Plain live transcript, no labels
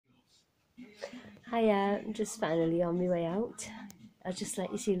Hiya, I'm just finally on my way out. I'll just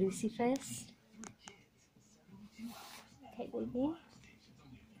let you see Lucy first. Okay, baby.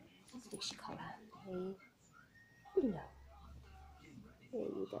 Switch colour. Hey. Hello. There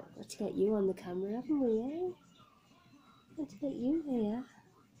you go. Got to get you on the camera, haven't we, eh? Got to get you here.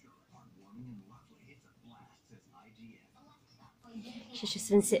 She's just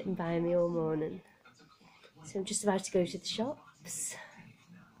been sitting by me all morning. So I'm just about to go to the shops.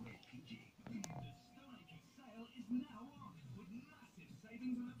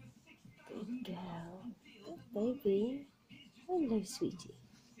 Good girl. Good baby. Hello, sweetie.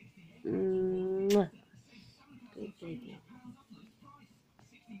 Mwah. Good baby.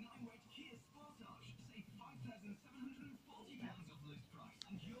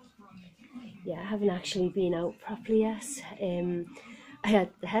 Yeah, I haven't actually been out properly yet. I had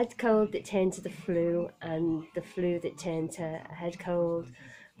the head cold that turned to the flu, and the flu that turned to a head cold,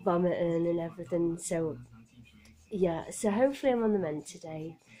 vomiting and everything. So yeah, so hopefully I'm on the mend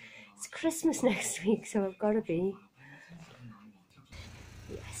today. It's Christmas next week, so I've got to be.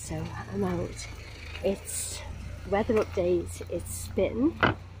 Yeah, so I'm out. It's weather update. It's spitting.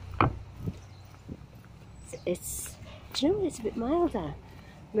 It's do you know, it's a bit milder.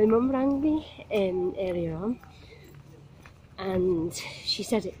 My mum rang me earlier on, and she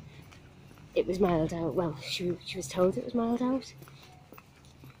said it was mild out. Well, she was told it was mild out.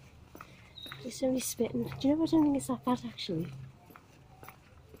 It's only spitting. Do you know, I don't think it's that bad actually.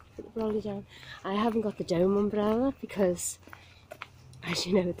 Put the brolly down. I haven't got the dome umbrella because, as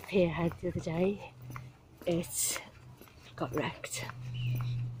you know, the pier head the other day, it got wrecked.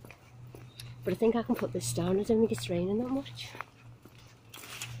 But I think I can put this down. I don't think it's raining that much.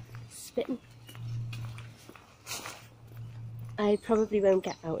 Spitting. I probably won't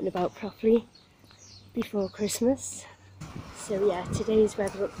get out and about properly before Christmas. So yeah, today's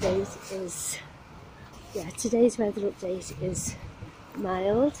weather update is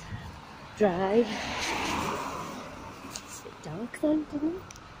mild, dry. It's a bit dark then, didn't it?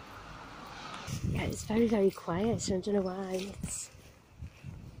 Yeah, it's very, very quiet, so I don't know why. It's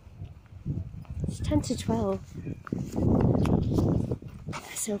 10 to 12.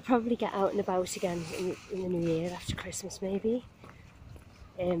 So I'll probably get out and about again in the new year after Christmas maybe.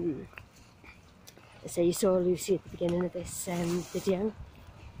 So you saw Lucy at the beginning of this video.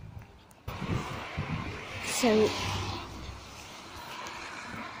 So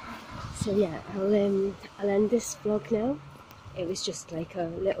yeah, I'll end this vlog now. It was just like a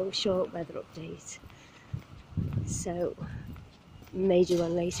little short weather update. So major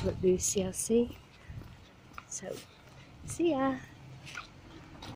one later at Lucy, I'll see. So see ya.